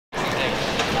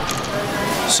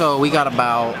So we got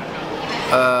about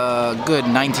a good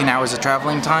 19 hours of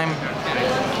traveling time.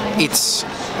 It's,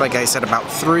 like I said,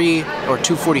 about 3 or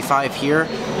 2:45 here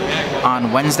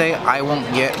on Wednesday. I won't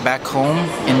get back home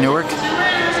in Newark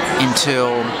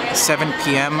until 7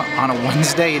 p.m. on a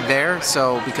Wednesday there,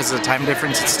 so because of the time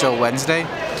difference, it's still Wednesday.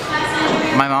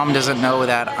 My mom doesn't know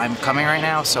that I'm coming right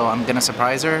now, so I'm gonna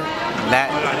surprise her. That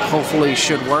hopefully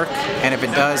should work, and if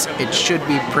it does, it should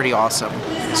be pretty awesome.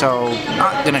 So,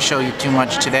 not gonna show you too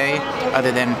much today,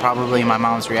 other than probably my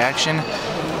mom's reaction.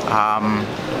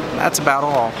 That's about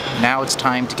all. Now it's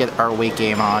time to get our weight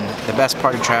game on. The best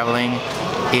part of traveling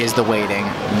is the waiting,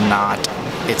 not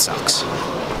it sucks.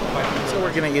 So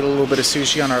we're gonna eat a little bit of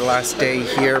sushi on our last day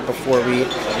here before we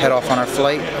head off on our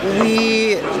flight.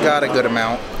 We got a good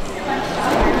amount.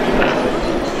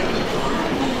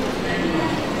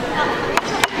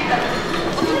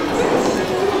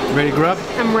 Ready to grub?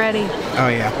 I'm ready. Oh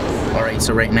yeah. Alright,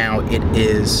 so right now it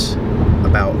is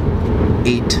about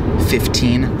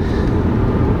 8:15.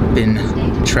 Been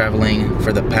traveling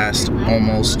for the past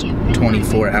almost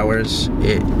 24 hours.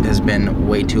 It has been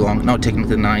way too long. No,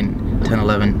 technically 9, 10,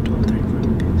 11, 12, 13,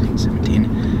 14, 15,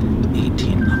 17,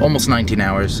 18, almost 19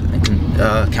 hours,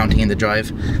 counting in the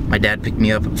drive. My dad picked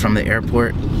me up from the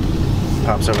airport.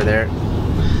 Pops over there.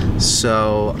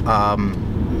 So,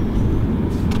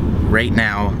 right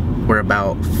now, we're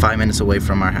about 5 minutes away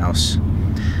from our house.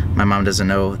 My mom doesn't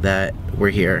know that we're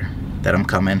here, that I'm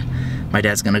coming. My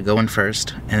dad's gonna go in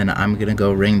first, and then I'm gonna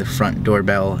go ring the front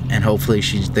doorbell, and hopefully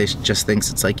she just thinks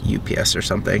it's like UPS or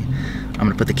something. I'm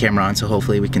gonna put the camera on so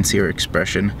hopefully we can see her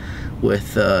expression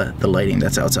with the lighting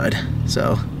that's outside.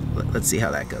 So let's see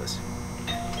how that goes.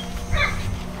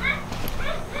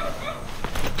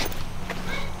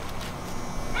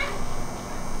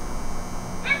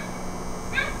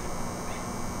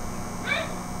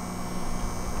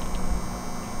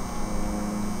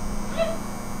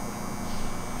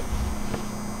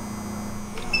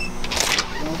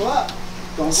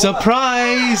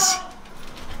 Surprise!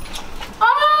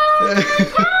 Oh my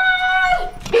God!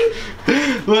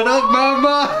 What up,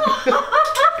 Mama?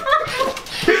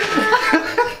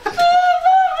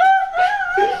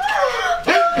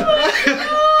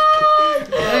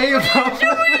 Hey,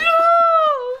 Mama.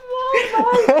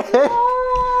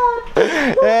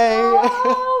 Hey.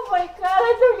 Oh my God!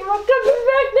 I thought you were coming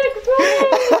back next week.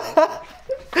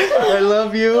 I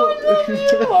love you. I love you.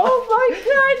 Oh my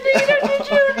God, Nina, did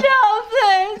you know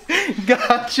this?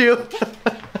 Got you.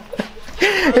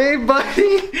 Hey,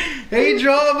 buddy. Hey,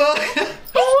 drama.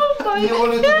 Oh my You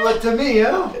wanted to do it to me,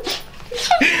 huh?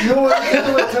 You wanted to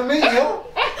do it to me, huh?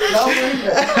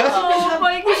 Oh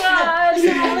my God.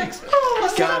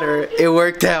 Got her. It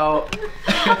worked out.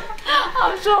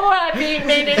 I'm so happy you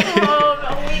made it home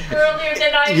a week earlier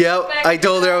than I Yep, expected. I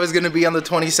told her I was gonna be on the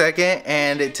 22nd,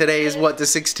 and today is what, the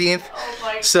 16th? Oh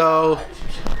my God. So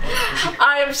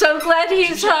I am so glad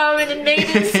he's home and it made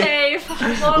it safe.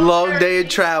 long day of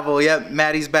travel. Yep,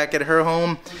 Maddie's back at her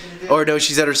home, or no,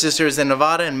 she's at her sister's in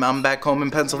Nevada, and I'm back home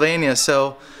in Pennsylvania.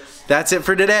 So that's it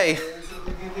for today.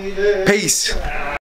 Peace.